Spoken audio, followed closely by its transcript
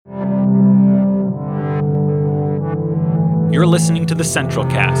You're listening to the Central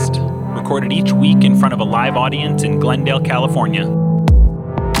Cast, recorded each week in front of a live audience in Glendale, California.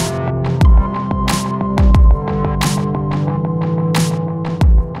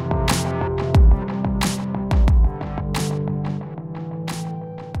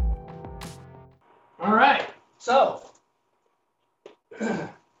 All right, so this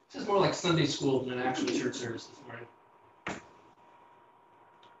is more like Sunday school than an actual church service this morning.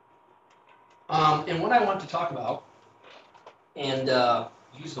 And what I want to talk about and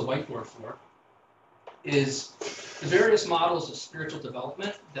use the whiteboard for is the various models of spiritual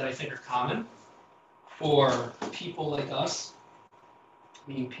development that I think are common for people like us,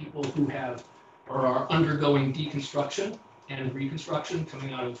 meaning people who have or are undergoing deconstruction and reconstruction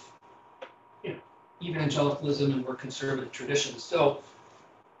coming out of evangelicalism and more conservative traditions. So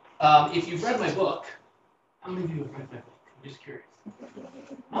if you've read my book, how many of you have read my book? I'm just curious.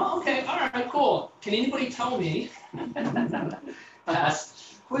 Oh, okay, all right, cool. Can anybody tell me,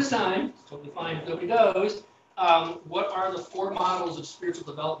 quiz time, totally fine if nobody knows, what are the 4 models of spiritual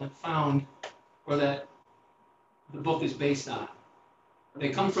development found or that the book is based on? They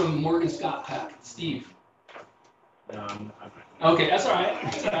come from Morgan Scott Peck. Steve. Okay, that's all right.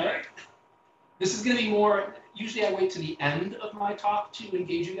 That's all right. This is going to be more, usually I wait to the end of my talk to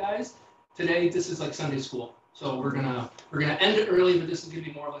engage you guys. Today, this is like Sunday school. So we're gonna end it early, but this is going to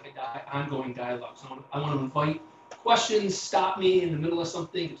be more like an ongoing dialogue. So I want to invite questions, stop me in the middle of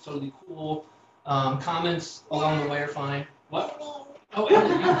something. It's totally cool. Comments along the way are fine. What? Oh, Ellie,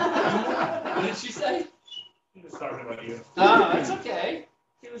 what did she say? She was talking about you. That's okay.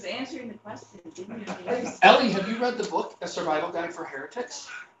 She was answering the question, didn't you? Ellie, have you read the book, A Survival Guide for Heretics?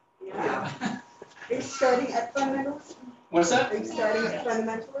 Yeah. Are you starting at fundamentalism? What's that? Are you starting at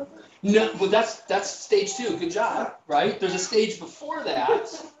fundamentalism? No, well, that's stage 2. Good job, right? There's a stage before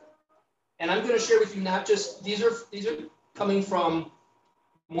that, and I'm going to share with you not just these are coming from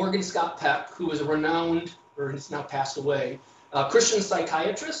Morgan Scott Peck, who is a renowned, or he's now passed away, Christian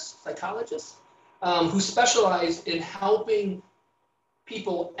psychologist, who specialized in helping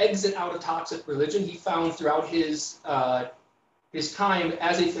people exit out of toxic religion. He found throughout his time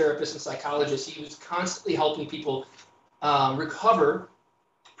as a therapist and psychologist, he was constantly helping people recover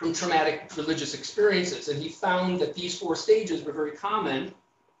from traumatic religious experiences. And he found that these 4 stages were very common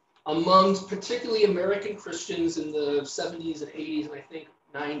amongst particularly American Christians in the 70s and 80s, and I think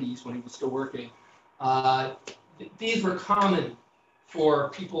 90s when he was still working. These were common for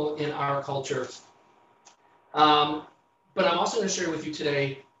people in our culture. But I'm also going to share with you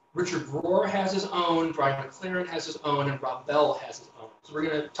today, Richard Rohr has his own, Brian McLaren has his own, and Rob Bell has his own. So we're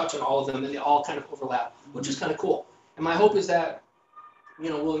going to touch on all of them, and they all kind of overlap, which is kind of cool. And my hope is that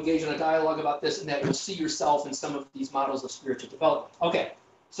we'll engage in a dialogue about this and that you'll see yourself in some of these models of spiritual development. Okay,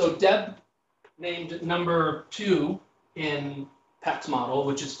 so Deb named number 2 in Peck's model,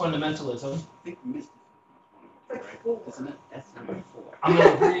 which is fundamentalism. I think we missed it. Isn't it? That's number 4. I'm going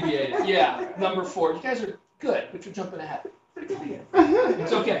to abbreviate it. Yeah, number 4. You guys are good, but you're jumping ahead.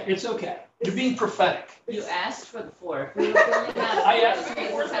 It's okay. It's okay. You're being prophetic. You asked for the 4. We were filling out I asked for the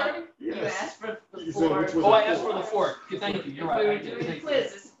 4, sorry? You asked for the You 4. said which was Oh, I asked for the 4. Thank you. You're If we were right. doing a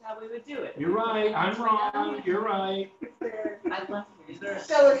quiz, this is how we would do it. You're right. I'm wrong. You're right. I'd love to hear that.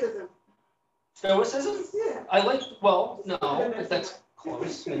 Stoicism. Stoicism? Yeah. I like, well, no, if that's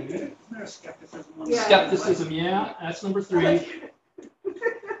close, maybe. Isn't there a skepticism one? Yeah. Skepticism, yeah, that's number 3.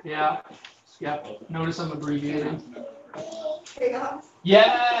 Yeah, notice I'm abbreviating. Chaos.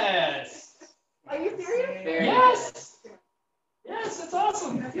 Yes! Are you serious? Very Yes! Yes, that's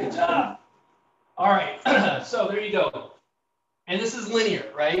awesome. Good job. All right, so there you go. And this is linear,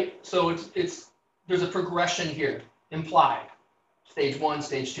 right? So it's there's a progression here, implied. Stage 1,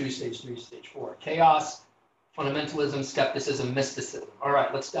 stage 2, stage 3, stage 4. Chaos, fundamentalism, skepticism, mysticism. All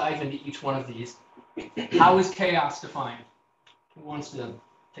right, let's dive into each one of these. How is chaos defined? Who wants to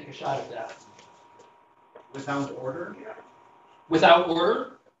take a shot at that? Without order? Without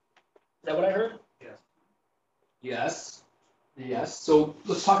order? Is that what I heard? Yes. Yes. So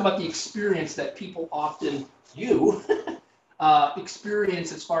let's talk about the experience that people often,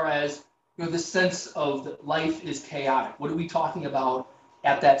 experience as far as the sense of that life is chaotic. What are we talking about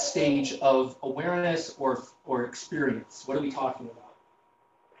at that stage of awareness or experience? What are we talking about?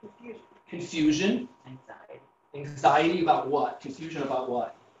 Confusion. Anxiety. Anxiety about what? Confusion about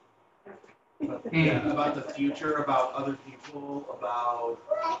what? Yeah, about the future, about other people, about.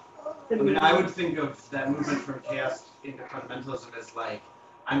 I mean, I would think of that movement from chaos into fundamentalism as like,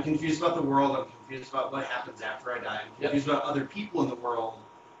 I'm confused about the world, I'm confused about what happens after I die, I'm confused about other people in the world.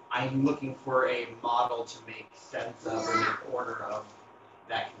 I'm looking for a model to make sense of or make order of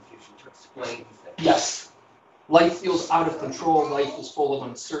that confusion, to explain things. Yes. life feels out of control, life is full of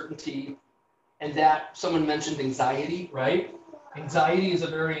uncertainty, and that someone mentioned anxiety, right? Anxiety is a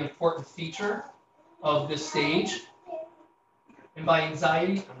very important feature of this stage. And by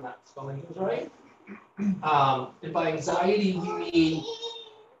anxiety, I'm not spelling this right. And by anxiety, we mean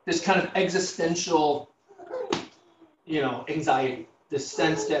this kind of existential, anxiety, this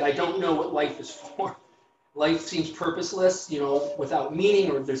sense that I don't know what life is for. Life seems purposeless, without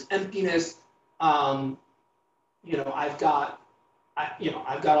meaning, or if there's emptiness. I've got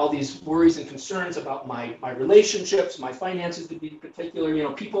all these worries and concerns about my relationships, my finances to be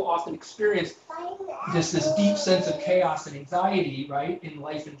particular. People often experience this deep sense of chaos and anxiety, right, in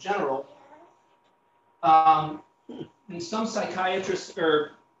life in general. And some psychiatrists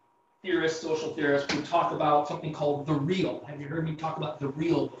or theorists, social theorists, would talk about something called the real. Have you heard me talk about the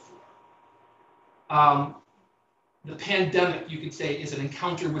real before? The pandemic, you could say, is an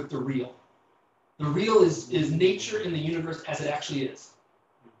encounter with the real. The real is nature in the universe as it actually is.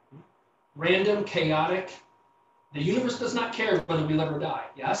 Random, chaotic. The universe does not care whether we live or die,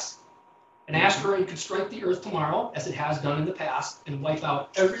 yes? An asteroid could strike the Earth tomorrow, as it has done in the past, and wipe out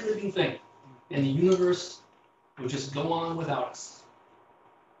every living thing. And the universe would just go on without us.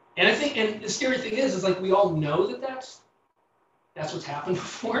 And I think, and the scary thing is like we all know that that's what's happened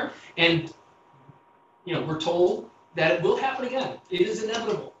before. And, we're told that it will happen again. It is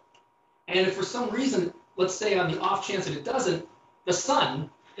inevitable. And if for some reason, let's say on the off chance that it doesn't, the sun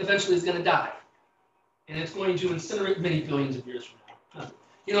eventually is going to die. And it's going to incinerate many billions of years from now.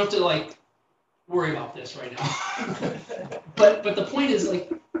 You don't have to worry about this right now. but the point is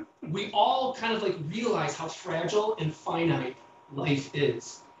we all kind of realize how fragile and finite life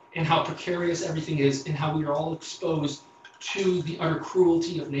is, and how precarious everything is, and how we are all exposed to the utter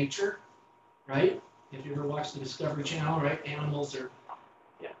cruelty of nature, right? If you ever watch the Discovery Channel, right? Animals are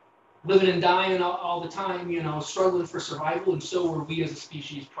living and dying all the time, struggling for survival, and so were we as a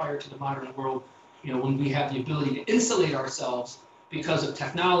species prior to the modern world, when we have the ability to insulate ourselves because of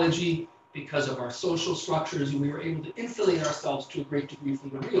technology, because of our social structures, we were able to insulate ourselves to a great degree from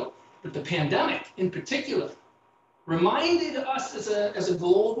the real. But the pandemic, in particular, reminded us as a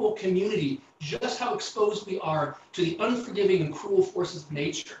global community just how exposed we are to the unforgiving and cruel forces of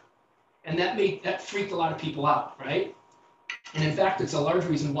nature. And that freaked a lot of people out, right? And in fact, it's a large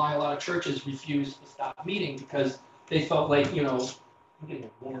reason why a lot of churches refused to stop meeting, because they felt like, I'm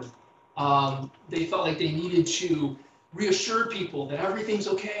getting warm. They felt like they needed to reassure people that everything's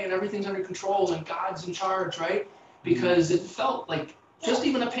okay and everything's under control and God's in charge, right? Because it felt like just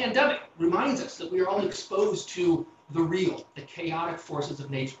even a pandemic reminds us that we are all exposed to the real, the chaotic forces of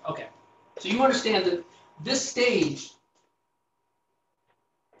nature. Okay, so you understand that this stage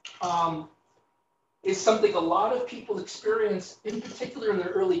is something a lot of people experience, in particular in their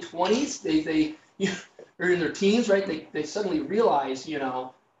early 20s. They or in their teens, right? They suddenly realize,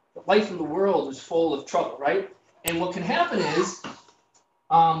 that life in the world is full of trouble, right? And what can happen is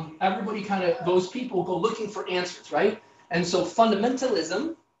everybody those people go looking for answers, right? And so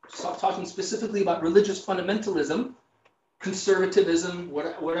fundamentalism, talking specifically about religious fundamentalism, conservatism,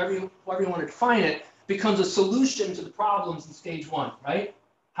 whatever you want to define it, becomes a solution to the problems in stage one, right?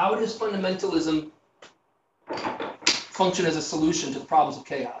 How does fundamentalism function as a solution to the problems of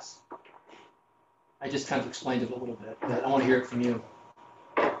chaos? I just kind of explained it a little bit, but I want to hear it from you.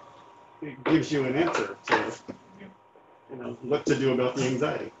 It gives you an answer to, what to do about the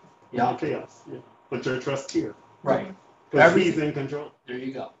anxiety, the chaos. Put your trust here. Right. Because he's in control. There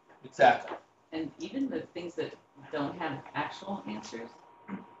you go. Exactly. And even the things that don't have actual answers,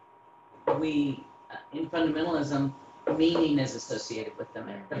 we, in fundamentalism, meaning is associated with them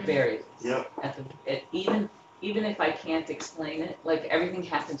at the very least. Yep. Even if I can't explain it, everything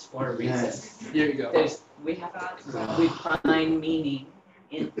happens for a reason. Yes. There you go. We find meaning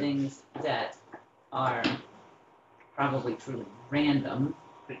in things that are probably truly random.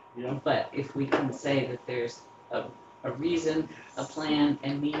 Yeah. But if we can say that there's a reason, a plan,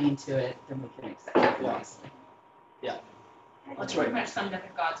 and meaning to it, then we can accept it nicely. That's Pretty right. much summed up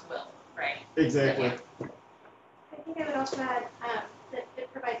in God's will, right? Exactly. I think I would also add that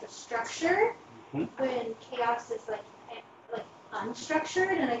it provides a structure when chaos is like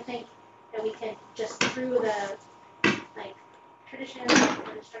unstructured, and I think that we can just through the tradition or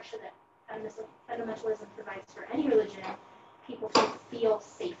the structure that fundamentalism provides for any religion, people can feel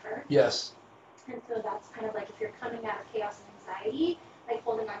safer. Yes. And so that's kind of if you're coming out of chaos and anxiety,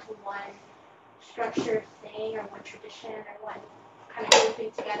 holding on to one structured thing or one tradition or one kind of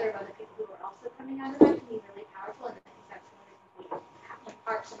grouping together of other people who are also coming out of that can be really powerful. And I think that's one reason we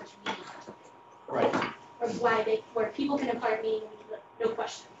impart so much meaning to something. Right. Or where people can impart meaning with no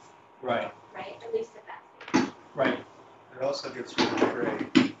questions. Right. Right? At least at that stage. also gets really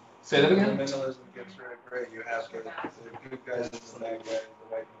gray. Say that again? Fundamentalism gets really gray. You have the good guys and the bad guys, the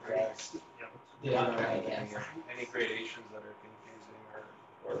white and black. Yeah. You know, Right, yes. any gradations that are confusing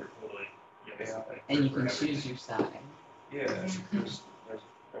or chaotic. And you can choose your side. Yeah, there's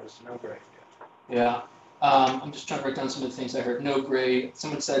no gray. Yeah. I'm just trying to write down some of the things I heard. No gray.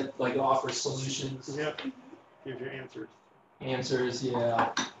 Someone said like it offers solutions, Yep, gives you answers. answers.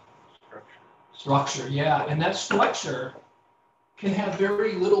 Yeah. Structure. Structure. Yeah. And that structure can have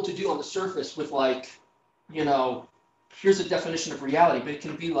very little to do on the surface with like, you know, here's a definition of reality, but it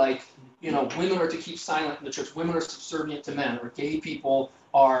can be like, you know, women are to keep silent in the church. Women are subservient to men, or gay people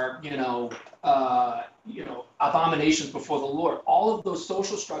are, abominations before the Lord. All of those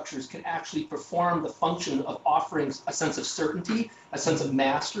social structures can actually perform the function of offering a sense of certainty, a sense of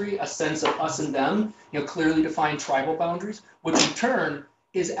mastery, a sense of us and them, clearly defined tribal boundaries, which in turn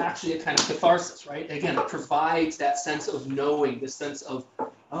is actually a kind of catharsis, right? Again, it provides that sense of knowing, this sense of,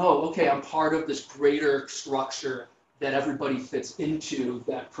 oh, okay, I'm part of this greater structure that everybody fits into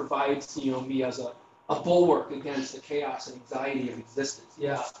that provides, me as a bulwark against the chaos and anxiety of existence.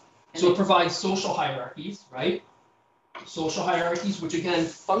 Yeah. So it provides social hierarchies, right? Social hierarchies, which again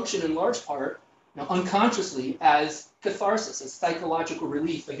function in large part, unconsciously as catharsis, as psychological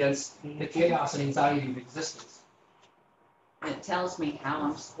relief against the chaos and anxiety of existence. It tells me how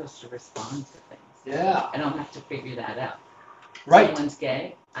I'm supposed to respond to things. Yeah. I don't have to figure that out. Right. Someone's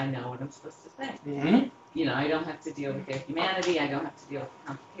gay, I know what I'm supposed to say. Mm-hmm. I don't have to deal with their humanity. I don't have to deal with the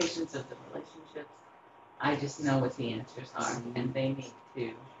complications of the relationships. I just know what the answers are, and they need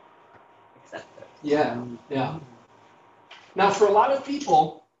to accept those. Yeah, yeah. Now, for a lot of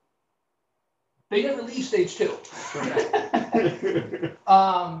people, they never leave stage 2.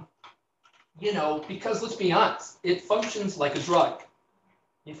 Because let's be honest, it functions like a drug.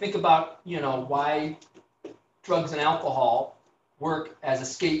 You think about, why drugs and alcohol work as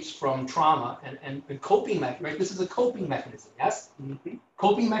escapes from trauma and coping mechanism, right? This is a coping mechanism, yes? Mm-hmm.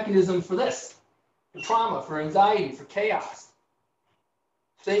 Coping mechanism for this, for trauma, for anxiety, for chaos.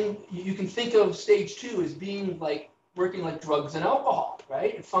 You can think of stage 2 as being like working like drugs and alcohol,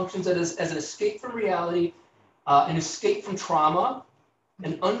 right? It functions as an escape from reality, an escape from trauma,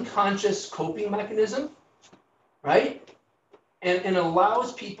 an unconscious coping mechanism, right? And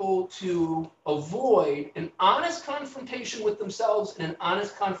allows people to avoid an honest confrontation with themselves and an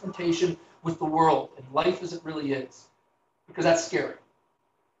honest confrontation with the world and life as it really is, because that's scary.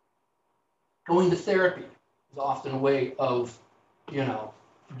 Going to therapy is often a way of,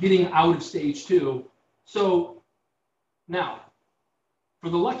 getting out of stage 2. So now, for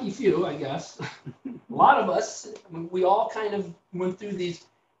the lucky few, I guess, a lot of us, we all kind of went through these.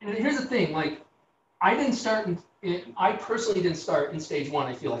 And here's the thing, like, I personally didn't start in stage 1,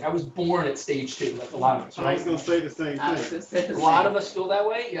 I feel like. I was born at stage 2, like a lot of us, right? I was going to say the same thing. A lot of us feel that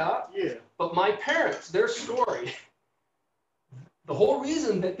way, yeah? Yeah. But my parents, their story, the whole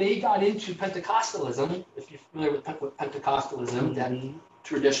reason that they got into Pentecostalism, if you're familiar with Pentecostalism, that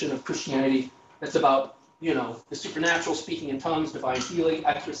tradition of Christianity that's about, the supernatural, speaking in tongues, divine healing,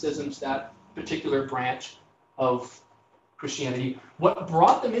 exorcisms, that particular branch of Christianity. What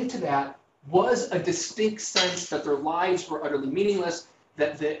brought them into that was a distinct sense that their lives were utterly meaningless,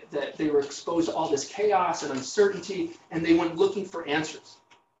 that they were exposed to all this chaos and uncertainty, and they went looking for answers.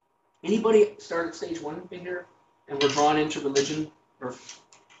 Anybody start at stage 1 in here and were drawn into religion or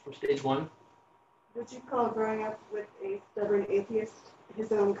from stage 1? Would you call growing up with a stubborn atheist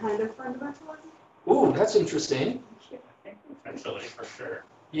his own kind of fundamentalism? Ooh, that's interesting. Essentially, for sure.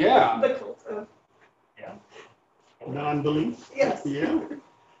 Yeah. The cult of. Yeah. Non-belief? Yes. Yeah.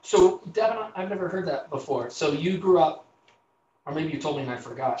 So, Devin, I've never heard that before. So you grew up, or maybe you told me and I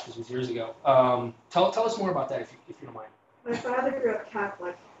forgot because it was years ago. Tell us more about that if you don't mind. My father grew up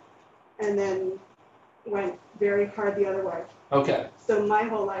Catholic and then went very hard the other way. Okay. So my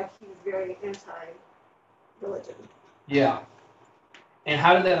whole life he was very anti-religion. Yeah. And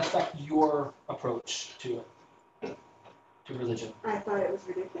how did that affect your approach to it, to religion? I thought it was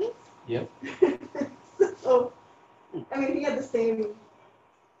ridiculous. Yep. So, he had the same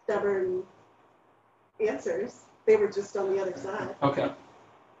stubborn answers. They were just on the other side. Okay.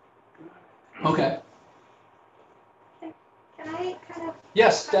 Okay. Can I kind of?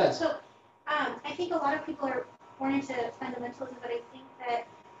 Yes, Des. So, I think a lot of people are born into fundamentalism, but I think that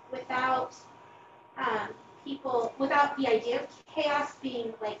without without the idea of chaos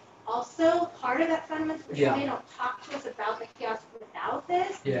being like also part of that fundamentalism, Yeah. they don't talk to us about the chaos without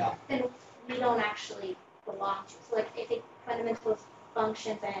this, Yeah. then we don't actually belong to it. So, I think fundamentalism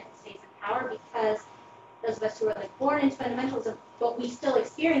functions and stays in power because those of us who are born into fundamentalism, but we still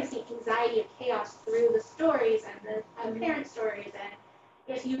experience the anxiety of chaos through the stories and our parents'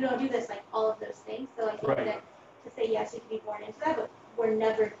 if you don't do this, like all of those things. So I think Right. that to say yes, you can be born into that, but we're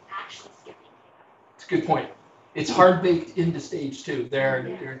never actually skipping chaos. It's a good point. It's hard baked into stage 2. They're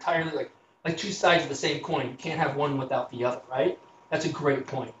Yeah. they're entirely like two sides of the same coin. You can't have one without the other, right? That's a great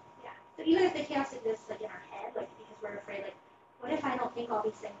point. Yeah. So even if the chaos exists like in our head, like because we're afraid, like, what if I don't think all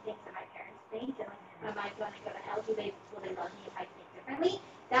these same things that my parents think, and like, am I going to go to hell? Will they love me if I think differently?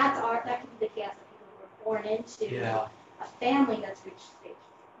 That could be the chaos that people who were born into Yeah. a family that's reached stage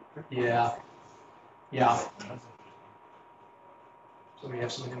 2. Yeah. Yeah. Somebody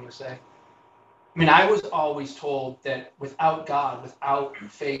have something they want to say? I mean, I was always told that without God, without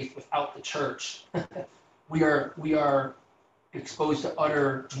faith, without the church, we are exposed to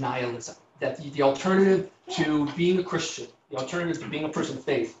utter nihilism. That the alternative to being a Christian, the alternative to being a person of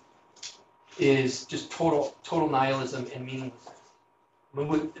faith, is just total nihilism and meaninglessness.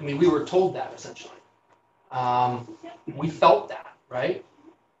 I mean, we were told that essentially. We felt that, right?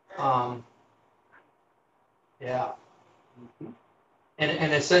 Yeah. And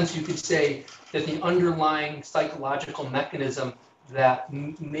in a sense, you could say that the underlying psychological mechanism that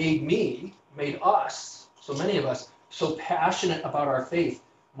made us, so many of us, so passionate about our faith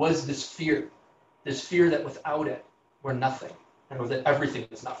was this fear that without it, we're nothing, and that everything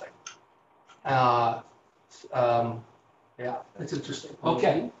is nothing. Yeah, that's interesting.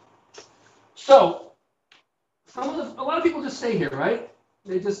 Okay. So, a lot of people just stay here, right?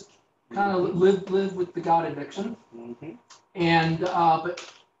 They just kind of live with the God addiction. Mhm. And but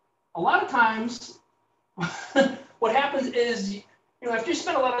a lot of times, what happens is, after you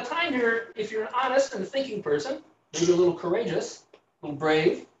spend a lot of time here, if you're an honest and a thinking person, maybe a little courageous, a little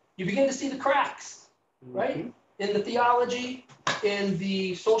brave, you begin to see the cracks, right? In the theology, in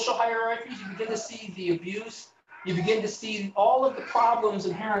the social hierarchies, you begin to see the abuse. You begin to see all of the problems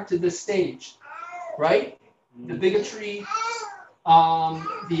inherent to this stage, right? The bigotry,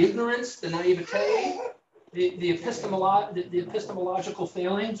 the ignorance, the naivete, the epistemological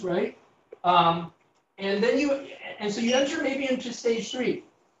failings, right? And so you enter maybe into stage 3,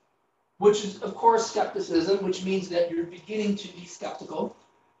 which is, of course, skepticism, which means that you're beginning to be skeptical.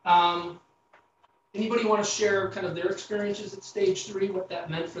 Anybody want to share kind of their experiences at stage 3, what that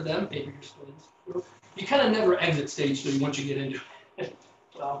meant for them? Maybe you're still insecure. You kind of never exit stage 3 once you get into it.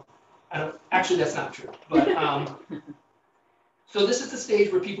 Well, actually, that's not true. But so this is the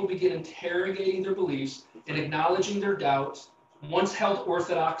stage where people begin interrogating their beliefs and acknowledging their doubts. Once held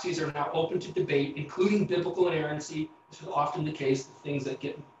orthodoxies are now open to debate, including biblical inerrancy. This is often the case, the things that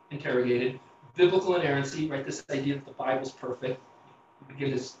get interrogated. Biblical inerrancy, right? This idea that the Bible's perfect. You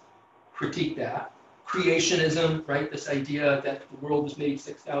begin to critique that. Creationism, right? This idea that the world was made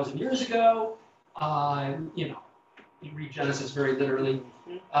 6,000 years ago. You read Genesis very literally.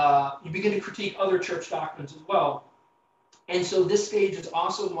 You begin to critique other church doctrines as well. And so this stage is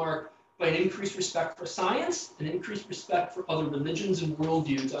also marked by an increased respect for science, an increased respect for other religions and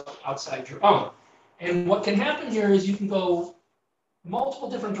worldviews outside your own. And what can happen here is you can go multiple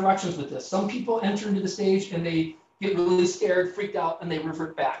different directions with this. Some people enter into the stage and they get really scared, freaked out, and they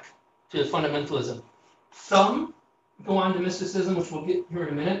revert back to fundamentalism. Some go on to mysticism, which we'll get here in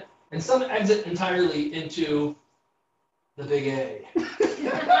a minute, and some exit entirely into the big A.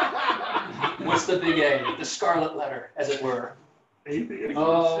 What's the big A? The scarlet letter, as it were. Atheist?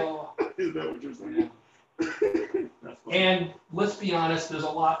 Oh. Is that what you're saying? That's funny. And let's be honest, there's a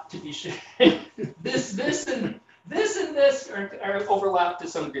lot to be shared. This and this are overlapped to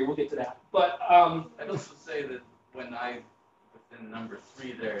some degree. We'll get to that. But I'd also say that when within number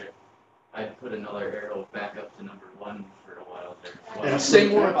 3 there, I'd put another arrow back up to number 1 for a while there as well. Say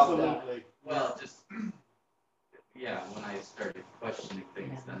more about that. Absolutely. Well, just, when I started questioning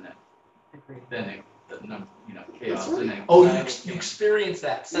things, then chaos That's and right. anxiety. You experience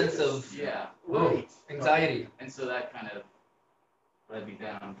that sense of Yeah, Right. anxiety. and so that kind of led me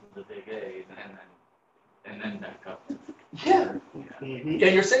down to the big A, and then back up. Yeah. Mhm. Yeah,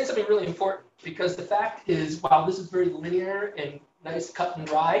 you're saying something really important, because the fact is, while this is very linear and nice, cut and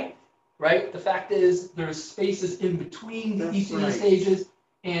dry, right? The fact is there's spaces in between That's each of these right. stages,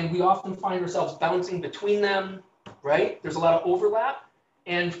 and we often find ourselves bouncing between them, right? There's a lot of overlap,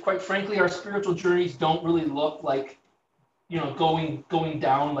 and quite frankly, our spiritual journeys don't really look like, going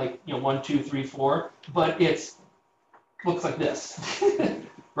down like 1, 2, 3, 4, but looks like this,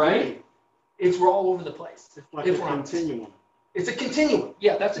 right? We're all over the place. It's like If a we're honest. continuum. It's a continuum.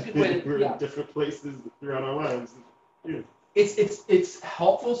 Yeah, that's a good way We're to. in different places throughout our lives. Yeah. It's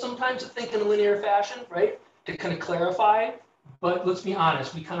helpful sometimes to think in a linear fashion, right? To kind of clarify, but let's be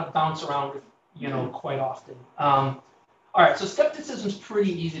honest, we kind of bounce around, quite often. All right, so skepticism is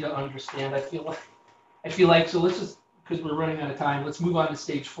pretty easy to understand. I feel like so. Let's just because we're running out of time, let's move on to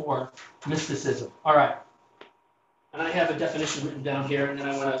stage 4, mysticism. All right. And I have a definition written down here, and then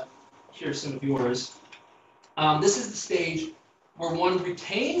I want to hear some of yours. This is the stage where one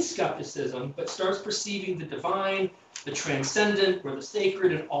retains skepticism, but starts perceiving the divine, the transcendent, or the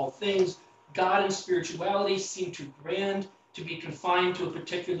sacred in all things. God and spirituality seem too grand to be confined to a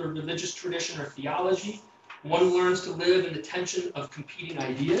particular religious tradition or theology. One learns to live in the tension of competing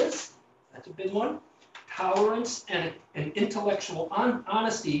ideas. That's a big one. Tolerance and intellectual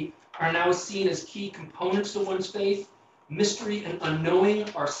honesty are now seen as key components to one's faith. Mystery and unknowing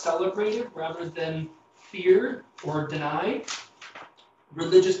are celebrated rather than feared or denied.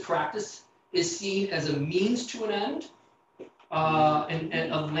 Religious practice is seen as a means to an end,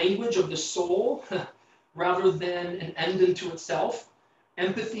 and a language of the soul rather than an end unto itself.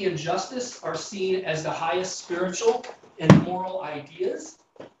 Empathy and justice are seen as the highest spiritual and moral ideas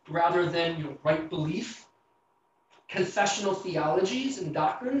rather than right belief. Confessional theologies and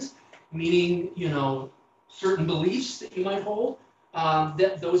doctrines, meaning certain beliefs that you might hold,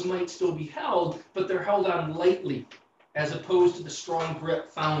 that those might still be held, but they're held on lightly, as opposed to the strong grip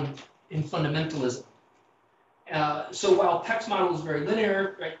found in fundamentalism. So while Peck's model is very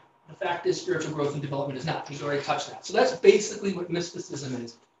linear, right, the fact is spiritual growth and development is not. He's already touched that. So that's basically what mysticism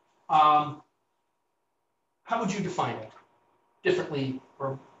is. How would you define it differently,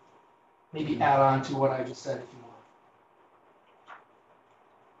 or maybe add on to what I just said if you want?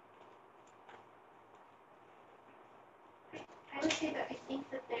 I would say that I think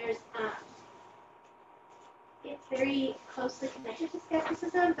that there's, it's very closely connected to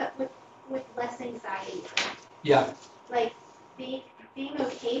skepticism, but with less anxiety. Yeah. Like being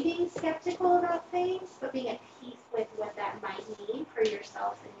okay being skeptical about things, but being at peace with what that might mean for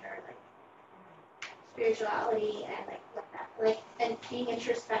yourself and your spirituality and what that and being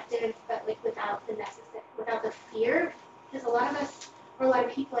introspective, but without the fear, because a lot of us, or a lot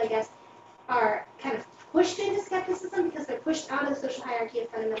of people, I guess, are kind of pushed into skepticism because they're pushed out of the social hierarchy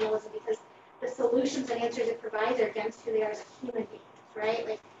of fundamentalism because the solutions and answers it provides are against who they are as a human being, right?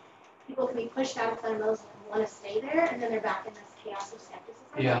 Like people can be pushed out of fundamentalism and want to stay there, and then they're back in this chaos of skepticism.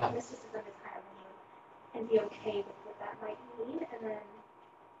 Yeah. But mysticism is kind of when you can be okay with what that might mean, and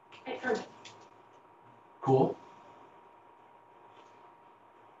then for me. Cool.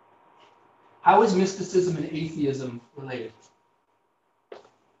 How is mysticism and atheism related?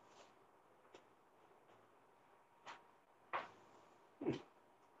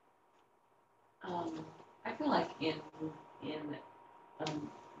 I feel like in a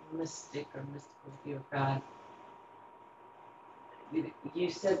mystic or mystical view of God,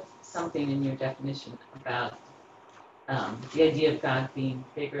 you said something in your definition about the idea of God being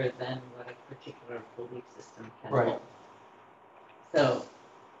bigger than what a particular belief system can Right. hold. So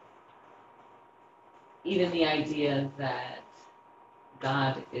even the idea that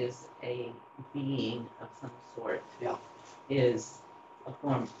God is a being of some sort is a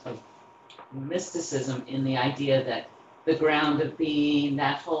form of mysticism, in the idea that the ground of being,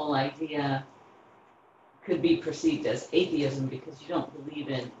 that whole idea could be perceived as atheism because you don't believe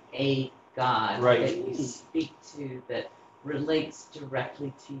in a God Right. that you speak to, that relates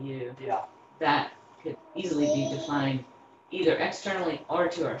directly to you. Yeah. That could easily be defined either externally or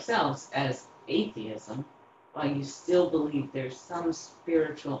to ourselves as atheism, while you still believe there's some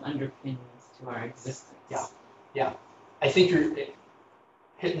spiritual underpinnings to our existence. Yeah. I think you're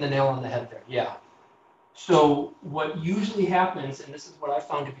hitting the nail on the head there. Yeah. So what usually happens, and this is what I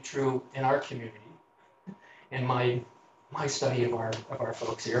found to be true in our community, in my study of our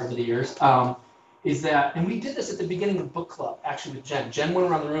folks here over the years, is that, and we did this at the beginning of book club, actually with Jen. Jen went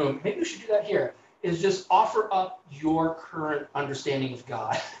around the room, maybe we should do that here, is just offer up your current understanding of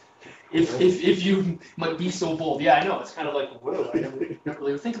God. If you might be so bold. Yeah, I know, it's kind of like, whoa, I never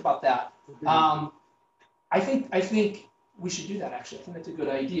really think about that. I think we should do that, actually. I think that's a good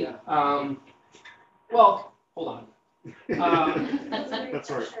idea. Well, hold on. That's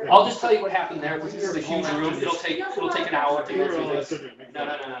right. I'll just tell you what happened there, which is a huge room. It'll take an hour to go through this.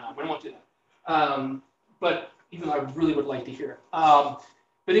 No. We won't do that. But even though I really would like to hear.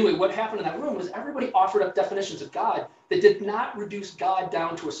 But anyway, what happened in that room was everybody offered up definitions of God that did not reduce God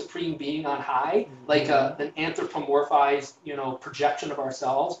down to a supreme being on high, like an anthropomorphized, projection of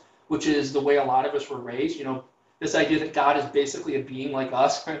ourselves, which is the way a lot of us were raised. This idea that God is basically a being like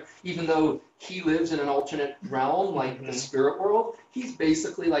us, even though he lives in an alternate realm, like the spirit world, he's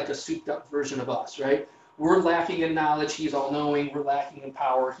basically like a souped up version of us, right? We're lacking in knowledge, he's all knowing. We're lacking in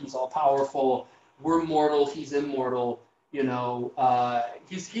power, he's all powerful. We're mortal, he's immortal.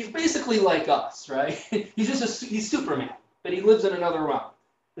 He's basically like us, right? He's Superman, but he lives in another realm.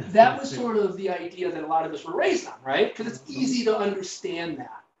 that was sort of the idea that a lot of us were raised on, right? Because it's easy to understand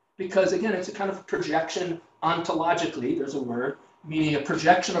that. Because again, it's a kind of projection ontologically, there's a word, meaning a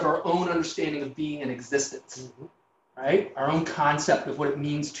projection of our own understanding of being and existence, right? Our own concept of what it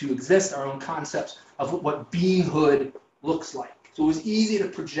means to exist, our own concepts of what beinghood looks like. So it was easy to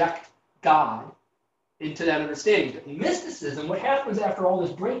project God into that understanding. But in mysticism, what happens after all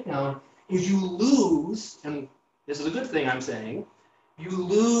this breakdown is you lose, and this is a good thing I'm saying, you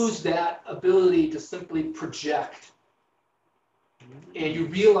lose that ability to simply project. And you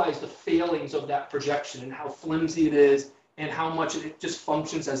realize the failings of that projection and how flimsy it is and how much it just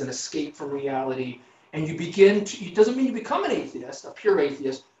functions as an escape from reality. And you begin to, it doesn't mean you become an atheist, a pure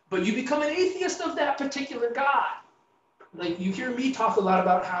atheist, but you become an atheist of that particular God. Like you hear me talk a lot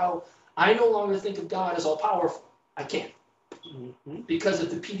about how I no longer think of God as all powerful. I can't. Because of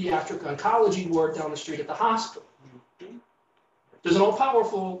the pediatric oncology ward down the street at the hospital. There's an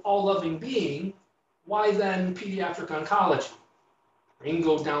all-powerful, all-loving being. Why then pediatric oncology? You can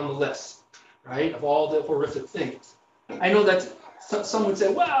go down the list, right, of all the horrific things. I know that some would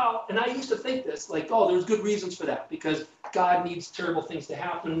say, well, and I used to think this, like, oh, there's good reasons for that, because God needs terrible things to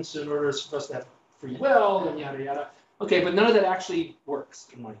happen in order for us to have free will, and yada, yada. Okay, but none of that actually works,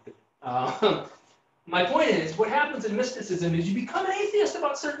 in my opinion. My point is, what happens in mysticism is you become an atheist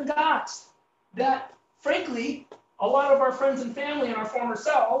about certain gods that, frankly, a lot of our friends and family and our former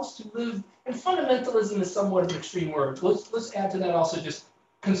selves who live, and fundamentalism is somewhat of an extreme word. Let's add to that also just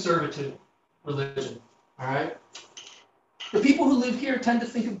conservative religion, all right? The people who live here tend to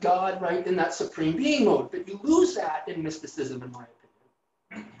think of God, right, in that supreme being mode, but you lose that in mysticism, in my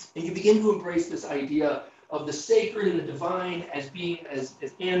opinion. And you begin to embrace this idea of the sacred and the divine as being, as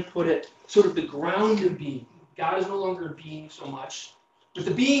Anne put it, sort of the ground of being. God is no longer a being so much, but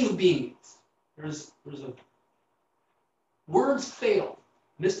the being of beings. There's a words fail.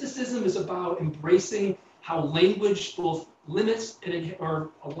 Mysticism is about embracing how language both limits and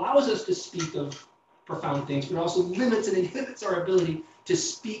or allows us to speak of profound things, but also limits and inhibits our ability to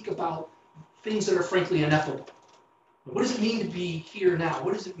speak about things that are frankly ineffable. What does it mean to be here now?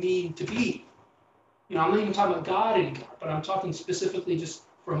 What does it mean to be? You know, I'm not even talking about God anymore, but I'm talking specifically just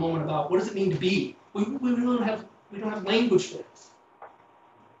for a moment about what does it mean to be? We don't have language for this.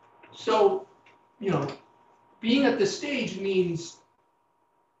 So, you know, being at this stage means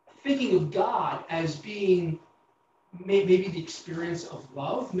thinking of God as being maybe the experience of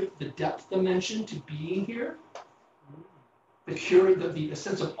love, the depth dimension to being here, the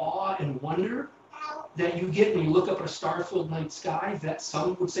sense of awe and wonder that you get when you look up at a star-filled night sky, that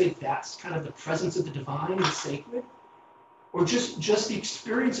some would say that's kind of the presence of the divine and sacred, or just the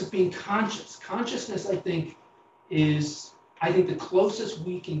experience of being conscious. Consciousness, I think, is the closest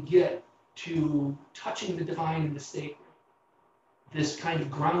we can get to touching the divine and the sacred. This kind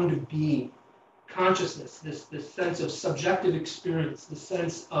of ground of being, consciousness, this sense of subjective experience, the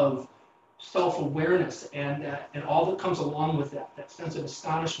sense of self-awareness, and all that comes along with that sense of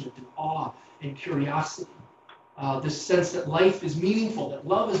astonishment and awe and curiosity, this sense that life is meaningful, that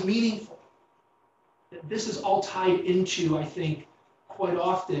love is meaningful. This is all tied into, I think, quite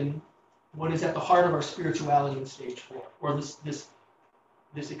often, what is at the heart of our spirituality in stage 4, or this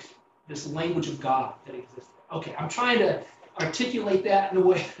language of God that exists. Okay, I'm trying to articulate that in a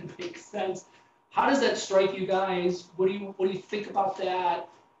way that makes sense. How does that strike you guys? What do you think about that?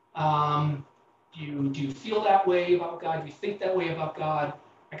 Do you feel that way about God? Do you think that way about God?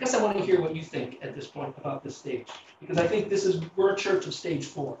 I guess I want to hear what you think at this point about this stage, because I think we're a church of stage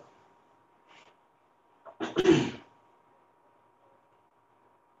 4.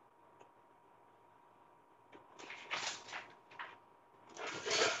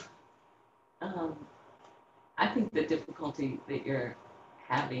 I think the difficulty that you're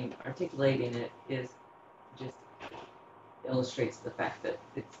having articulating it is just illustrates the fact that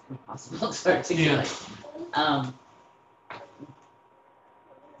it's impossible to articulate. Yeah.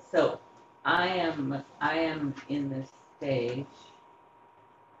 So I am in this stage,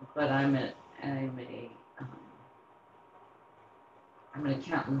 but I'm an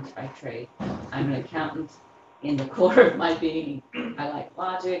accountant by trade. I'm an accountant in the core of my being. I like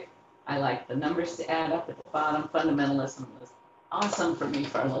logic. I like the numbers to add up at the bottom. Fundamentalism was awesome for me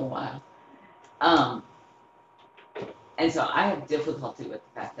for a little while. And so I have difficulty with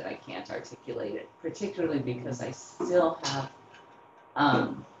the fact that I can't articulate it, particularly because I still have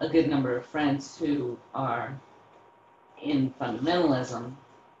a good number of friends who are in fundamentalism.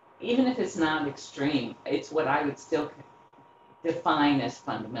 Even if it's not extreme, it's what I would still define as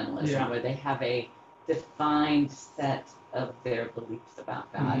fundamentalism, yeah, where they have a defined set of their beliefs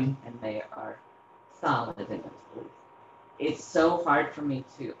about God, and they are solid in those beliefs. it's so hard for me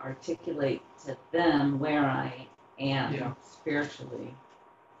to articulate to them where I am Yeah. spiritually,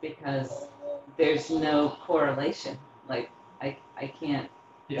 because there's no correlation. Like I can't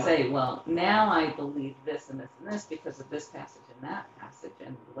Yeah. say, well, now I believe this and this and this because of this passage and that passage,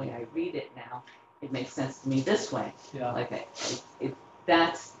 and the way I read it now, it makes sense to me this way. Yeah. Like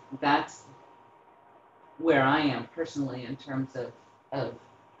that's where I am personally in terms of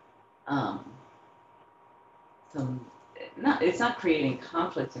some, it's not creating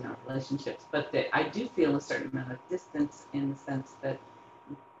conflict in our relationships, but that I do feel a certain amount of distance in the sense that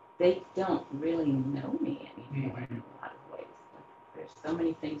they don't really know me anymore in a lot of ways. Like, there's so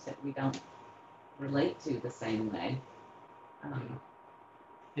many things that we don't relate to the same way.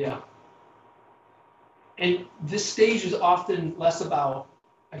 Yeah. And this stage is often less about,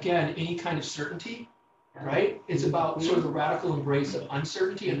 again, any kind of certainty, right? It's about sort of the radical embrace of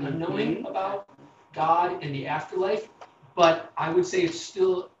uncertainty and unknowing about God and the afterlife. But I would say it's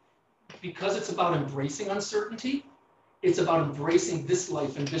still, because it's about embracing uncertainty, it's about embracing this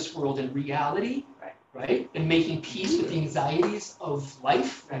life and this world and reality, right? And making peace with the anxieties of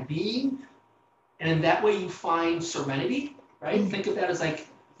life and being. And in that way you find serenity, right? Think of that as like,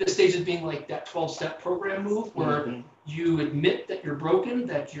 this stage is being like that 12-step program move where you admit that you're broken,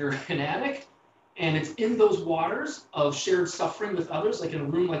 that you're an addict, and it's in those waters of shared suffering with others, like in a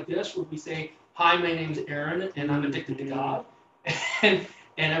room like this where we say, hi, my name's Aaron and I'm addicted to God. And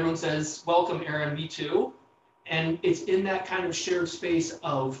everyone says, welcome, Aaron, me too. And it's in that kind of shared space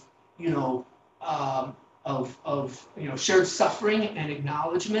of, shared suffering and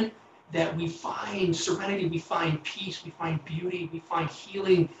acknowledgement that we find serenity, we find peace, we find beauty, we find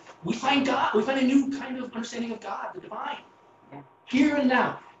healing, we find God, we find a new kind of understanding of God, the divine. Yeah. Here and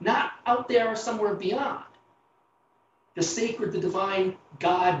now, not out there or somewhere beyond. The sacred, the divine,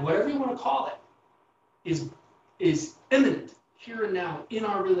 God, whatever you want to call it, is imminent here and now in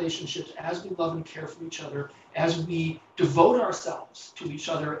our relationships as we love and care for each other, as we devote ourselves to each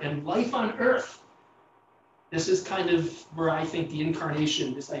other and life on earth. This is kind of where I think the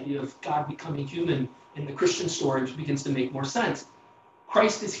incarnation, this idea of God becoming human in the Christian story, begins to make more sense.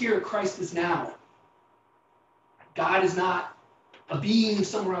 Christ is here, Christ is now. God is not a being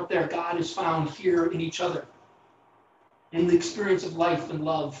somewhere out there. God is found here in each other, in the experience of life and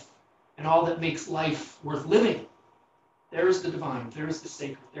love and all that makes life worth living. There's the divine, there's the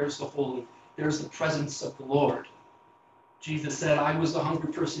sacred, there's the holy, there's the presence of the Lord. Jesus said, I was the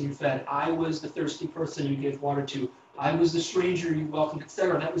hungry person you fed. I was the thirsty person you gave water to. I was the stranger you welcomed,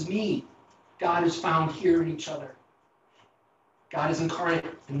 etc. That was me. God is found here in each other. God is incarnate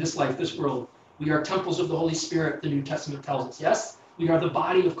in this life, this world. We are temples of the Holy Spirit, the New Testament tells us. Yes? We are the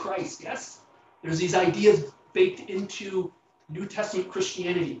body of Christ. Yes? There's these ideas baked into New Testament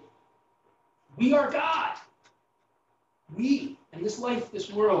Christianity. We are God. We, in this life,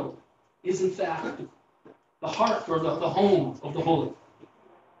 this world, is in fact the heart or the home of the holy.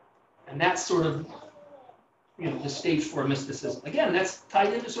 And that's sort of, the stage for mysticism. Again, that's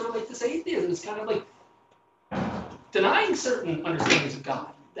tied into sort of like this atheism. It's kind of like denying certain understandings of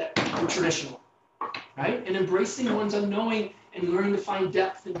God that are traditional, right? And embracing one's unknowing and learning to find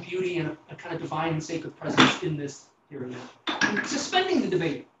depth and beauty and a kind of divine and sacred presence in this here and now. And suspending the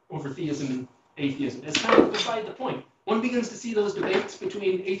debate over theism and atheism. That's kind of beside the point. One begins to see those debates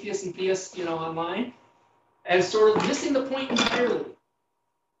between atheists and theists, online, as sort of missing the point entirely.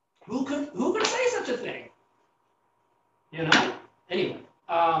 Who could say such a thing? Anyway,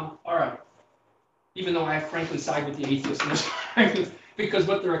 all right. Even though I frankly side with the atheists in this argument, because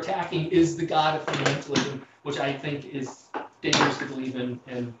what they're attacking is the God of fundamentalism, which I think is dangerous to believe in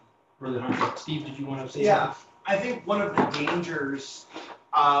and really harmful. Steve, did you want to say something? I think one of the dangers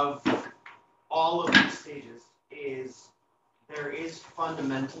of all of these stages is there is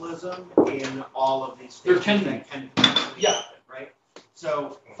fundamentalism in all of these stages. There can be. That can happen, right?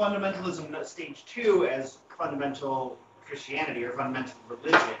 So fundamentalism, stage 2, as fundamental Christianity or fundamental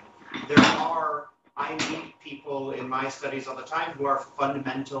religion, I meet people in my studies all the time who are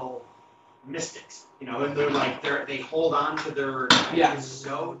fundamental mystics, and they're they hold on to their ideas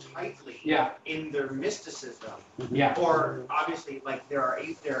so tightly in their mysticism. Or obviously, there are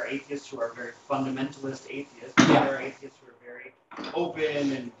atheists who are very fundamentalist atheists. There are atheists who are very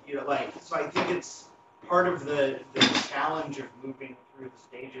open and so I think it's part of the challenge of moving through the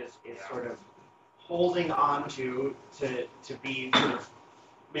stages is sort of holding on to be sort of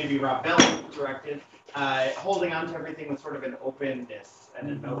maybe Rob Bell directed, holding on to everything with sort of an openness and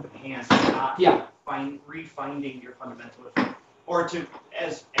an open hand, not refinding your fundamentalism, or to,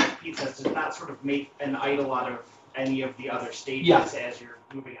 as Pete says, to not sort of make an idol out of any of the other stages as you're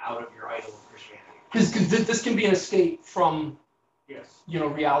moving out of your idol of Christianity. Because this can be an escape from, Yes.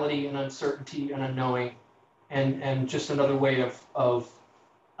 reality and uncertainty and unknowing, and just another way of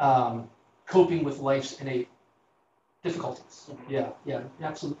coping with life's innate difficulties. Yeah,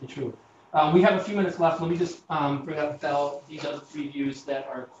 absolutely true. We have a few minutes left. Let me just bring up Bell. These are the three views that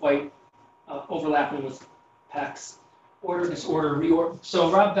are quite overlapping with Peck's order, disorder, reorder.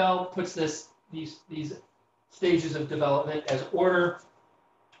 So Rob Bell puts these stages of development as order,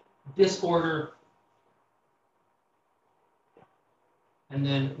 disorder, and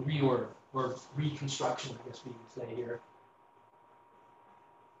then reorder, or reconstruction, I guess we would say here.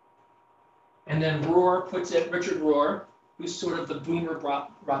 And then Rohr puts it, Richard Rohr, who's sort of the boomer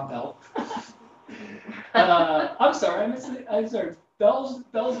Rob Bell. I'm sorry, I'm sorry. Bell's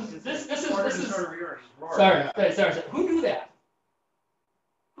this is sorry. Who knew that?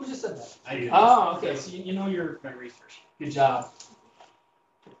 Who just said that? I do. Oh, okay. So you know your My research. good job.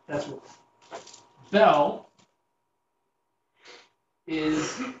 That's what Bell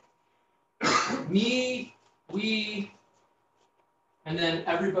is me, we, and then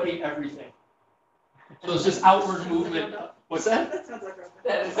everybody, everything. So it's just outward movement. What's that? That sounds like Rob.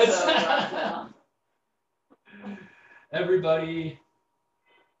 That is so Rob Bell. Everybody,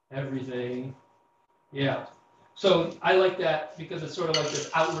 everything. Yeah. So I like that because it's sort of like this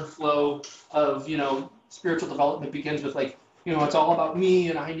outward flow of, spiritual development begins with like, it's all about me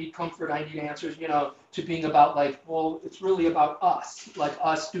and I need comfort, I need answers, to being about like, well, it's really about us, like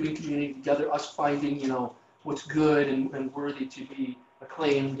us doing community together, us finding, what's good and worthy to be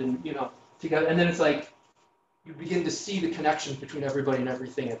acclaimed and, together. And then it's like, you begin to see the connection between everybody and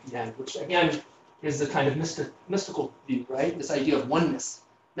everything at the end, which again is the kind of mystical view, right? This idea of oneness.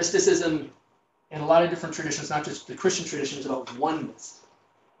 Mysticism in a lot of different traditions, not just the Christian tradition, is about oneness,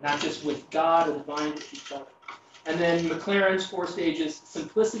 not just with God or the divine, but with each other. And then McLaren's 4 stages: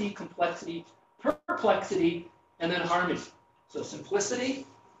 simplicity, complexity, perplexity, and then harmony. So simplicity,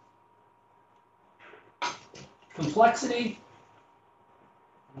 complexity,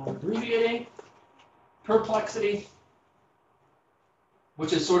 I'm abbreviating, perplexity,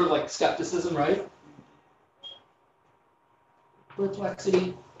 which is sort of like skepticism, right?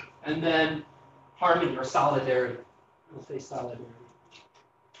 Perplexity, and then harmony or solidarity. We'll say solidarity.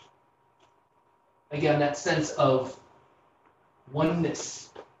 Again, that sense of oneness,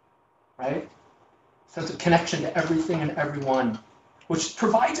 right? Sense of connection to everything and everyone, which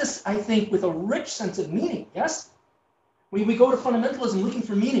provides us, I think, with a rich sense of meaning, yes? We go to fundamentalism looking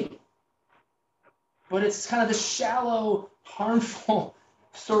for meaning, but it's kind of this shallow, harmful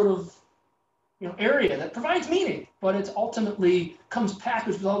sort of area that provides meaning, but it's ultimately comes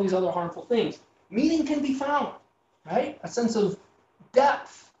packaged with all these other harmful things. Meaning can be found, right? A sense of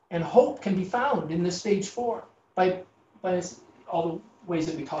depth and hope can be found in this stage 4 by all the ways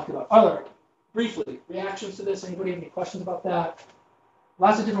that we talked about. All right, briefly, reactions to this? Anybody have any questions about that?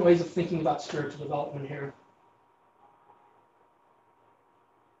 Lots of different ways of thinking about spiritual development here.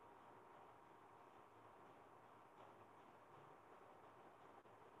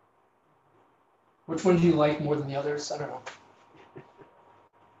 Which one do you like more than the others? I don't know.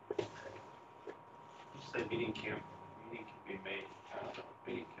 Just say meaning can be made.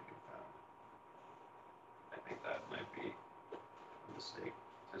 Meaning can be found. I think that might be a mistake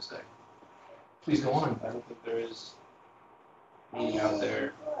to say. Please go on. I don't think there is meaning out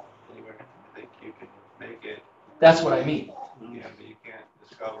there anywhere. I think you can make it. That's what I mean. Yeah, but you can't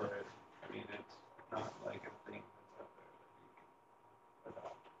discover it. I mean, it's not like a thing that's out there that you can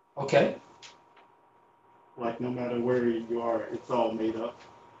adopt. Okay. Like no matter where you are, it's all made up.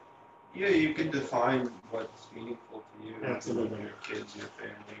 Yeah, you can define what's meaningful to you. Absolutely. Your kids, your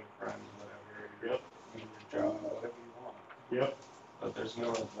family, your friends, whatever. Yep. Your job, whatever you want. Yep. But there's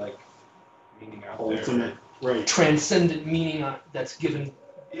no meaning out Ultimate, there. right. Transcendent meaning that's given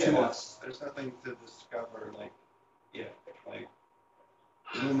to us. There's nothing to discover the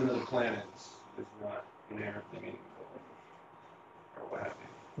movement of the planets is not inherently meaningful or what have you.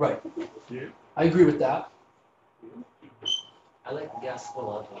 Right. Yeah. I agree with that. I like the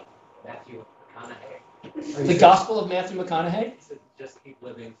Gospel of Matthew McConaughey. The Gospel of Matthew McConaughey? He said, just keep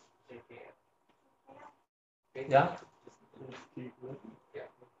living. Yeah. Yeah.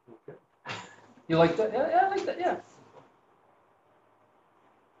 You like that? Yeah, I like that, yeah.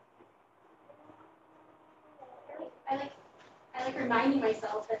 I like reminding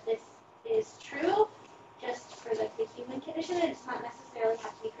myself that this is true just for the human condition. It does not necessarily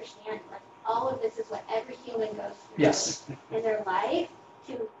have to be Christianity. Like all of this is what every human goes through Yes. in their life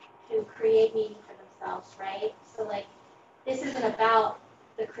to create meaning for themselves, right? So this isn't about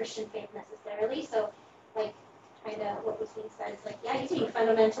the Christian faith necessarily. So kind of what was being said. It's like, yeah, you can be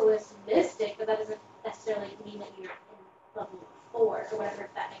fundamentalist mystic, but that doesn't necessarily mean that you're in level 4 or whatever,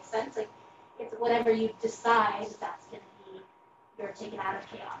 if that makes sense. Like, it's whatever you decide that's going to be your ticket out of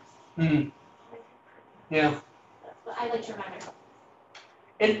chaos. Yeah. That's what I like to remind myself.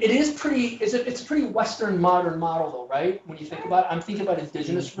 And it is pretty, it's a pretty Western modern model though, right? When you think about it, I'm thinking about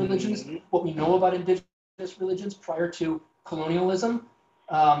indigenous religions, what we know about indigenous religions prior to colonialism,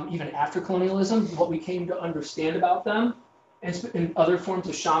 even after colonialism, what we came to understand about them, and other forms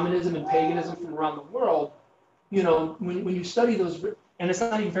of shamanism and paganism from around the world, you know, when you study those, and it's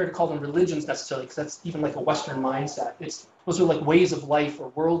not even fair to call them religions necessarily, because that's even like a Western mindset. Those are like ways of life or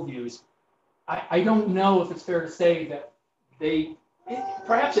worldviews. I don't know if it's fair to say that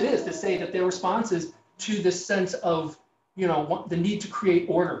perhaps it is to say that their responses to this sense of, you know, the need to create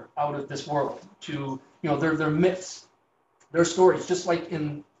order out of this world, to, you know, their myths, their stories, just like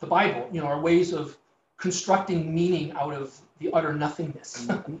in the Bible, you know, are ways of constructing meaning out of the utter nothingness.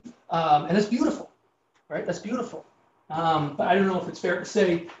 And that's beautiful, right? That's beautiful. But I don't know if it's fair to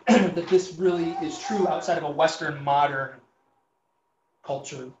say that this really is true outside of a Western modern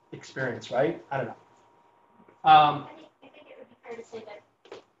culture experience, right? I don't know. I think it would be fair to say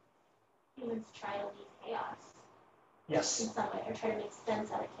that humans try to leave chaos Yes, in some way, or try to make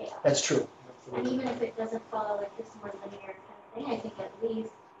sense out of chaos. that's true. And even if it doesn't follow like this more linear kind of thing, I think at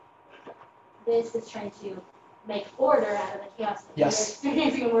least this is trying to make order out of the chaos that we're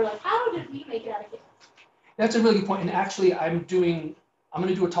experiencing, and we're like, how did we make it out of chaos? That's a really good point. And actually, I'm going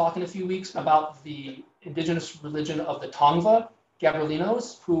to do a talk in a few weeks about the indigenous religion of the Tongva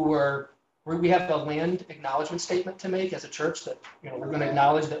Gabrielinos, we have a land acknowledgement statement to make as a church that, you know, we're going to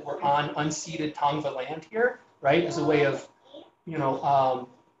acknowledge that we're on unceded Tongva land here, right? As a way of, you know,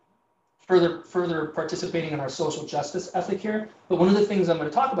 further participating in our social justice ethic here. But one of the things I'm going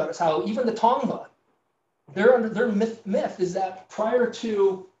to talk about is how even the Tongva, their myth is that prior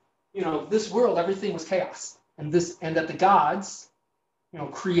to, you know, this world, everything was chaos, and that the gods, you know,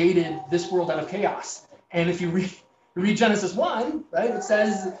 created this world out of chaos. And if you read Genesis 1, right, it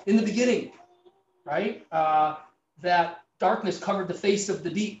says in the beginning, right, that darkness covered the face of the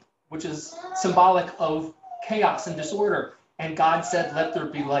deep, which is symbolic of chaos and disorder. And God said, let there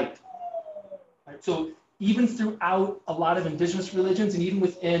be light. Right? So even throughout a lot of indigenous religions, and even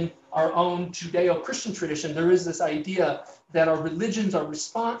within our own Judeo-Christian tradition, there is this idea that our religions are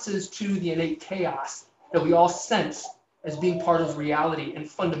responses to the innate chaos that we all sense as being part of reality and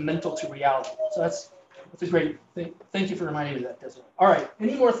fundamental to reality. So that's a great thing. Thank you for reminding me of that, Desiree. All right,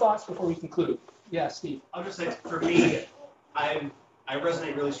 any more thoughts before we conclude? Yeah, Steve. I'll just say, for me, I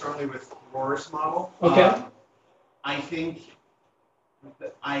resonate really strongly with Roar's model. Okay. I think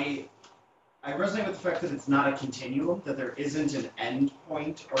that I resonate with the fact that it's not a continuum, that there isn't an end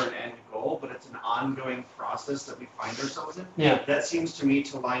point or an end goal, but it's an ongoing process that we find ourselves in. Yeah. That seems to me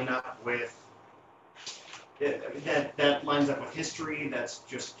to line up with that lines up with history. That's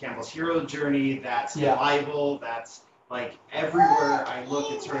just Campbell's hero journey. That's the Bible. That's like everywhere I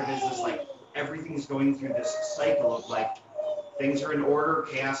look, it sort of is this like everything's going through this cycle of like things are in order,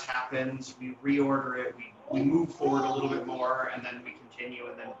 chaos happens, we reorder it, we move forward a little bit more, and then we continue,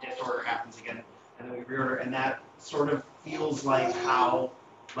 and then disorder happens again, and then we reorder, and that sort of feels like how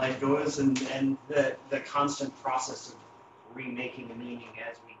life goes, and the constant process of remaking a meaning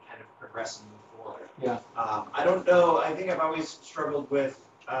as we kind of progress and move forward. Yeah. I don't know. I think I've always struggled with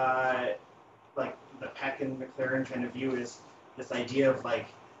like the Peck and McLaren kind of view is this idea of like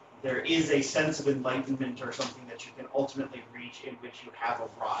there is a sense of enlightenment or something that you can ultimately reach in which you have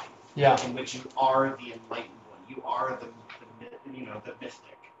arrived. Yeah. In which you are the enlightened one. You are the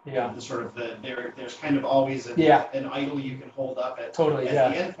mystic. Yeah. The sort of there's kind of always an idol you can hold up at totally, as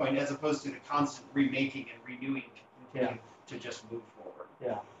the end point, as opposed to the constant remaking and renewing to continue to just move forward.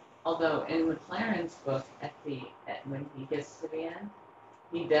 Yeah. Although in McLaren's book, when he gets to the end,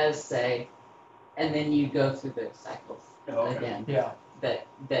 he does say, and then you go through the cycles again. Yeah.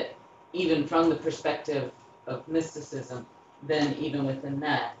 That even from the perspective of mysticism, then even within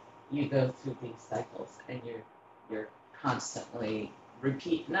that, you go through these cycles, and you're constantly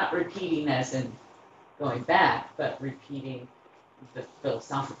not repeating as in going back, but repeating the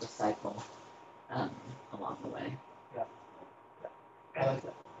philosophical cycle along the way. Yeah. I like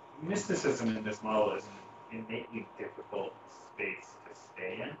that. Mysticism in this model is an innately difficult space to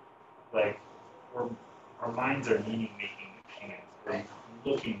stay in. Like, our minds are meaning-making machines. We're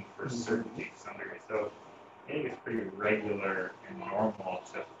looking for certainty to some degree. So I think it's pretty regular and normal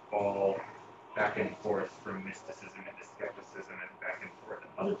to fall back and forth from mysticism into skepticism and back and forth.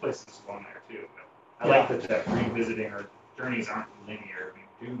 And other places along there too. But I like that revisiting our journeys aren't linear.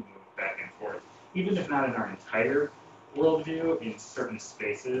 We do move back and forth. even if not in our entire worldview, in certain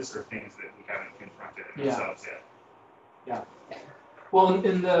spaces or things that we haven't confronted in Yeah. ourselves yet. Well,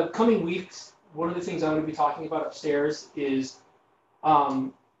 in the coming weeks, one of the things I'm going to be talking about upstairs is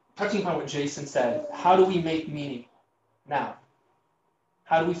touching upon what Jason said. How do we make meaning now?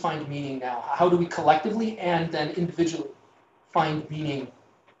 How do we find meaning now? How do we collectively and then individually find meaning?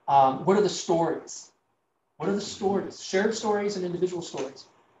 What are the stories? What are the stories, shared stories and individual stories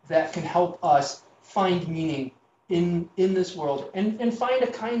that can help us find meaning in this world and find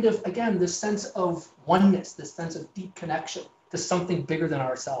a kind of, again, this sense of oneness, this sense of deep connection to something bigger than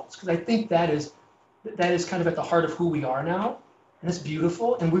ourselves? Because I think that is kind of at the heart of who we are now, and it's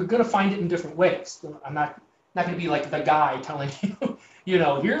beautiful, and we're going to find it in different ways. I'm not going to be like the guy telling you,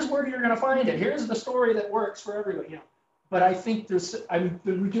 here's where you're going to find it. Here's the story that works for everybody. But I think I've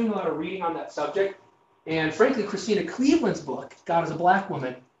been doing a lot of reading on that subject, and frankly, Christina Cleveland's book, God as a Black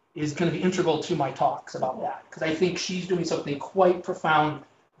Woman, is going to be integral to my talks about that, because I think she's doing something quite profound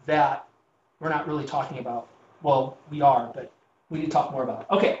that we're not really talking about. Well, we are, but we need to talk more about it.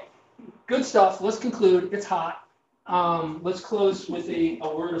 Okay, good stuff. Let's conclude. It's hot. Let's close with a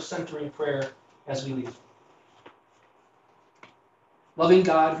word of centering prayer as we leave. Loving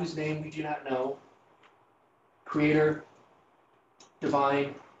God, whose name we do not know, Creator,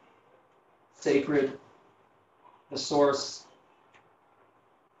 divine, sacred, the source,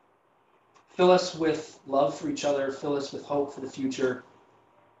 fill us with love for each other, fill us with hope for the future,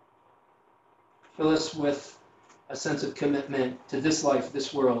 fill us with a sense of commitment to this life,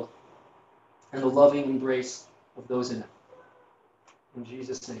 this world, and the loving embrace of those in it. In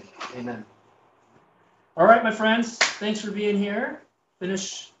Jesus' name, amen. All right, my friends, thanks for being here.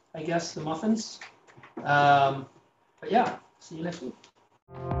 Finish, I guess, the muffins. But yeah, see you next week.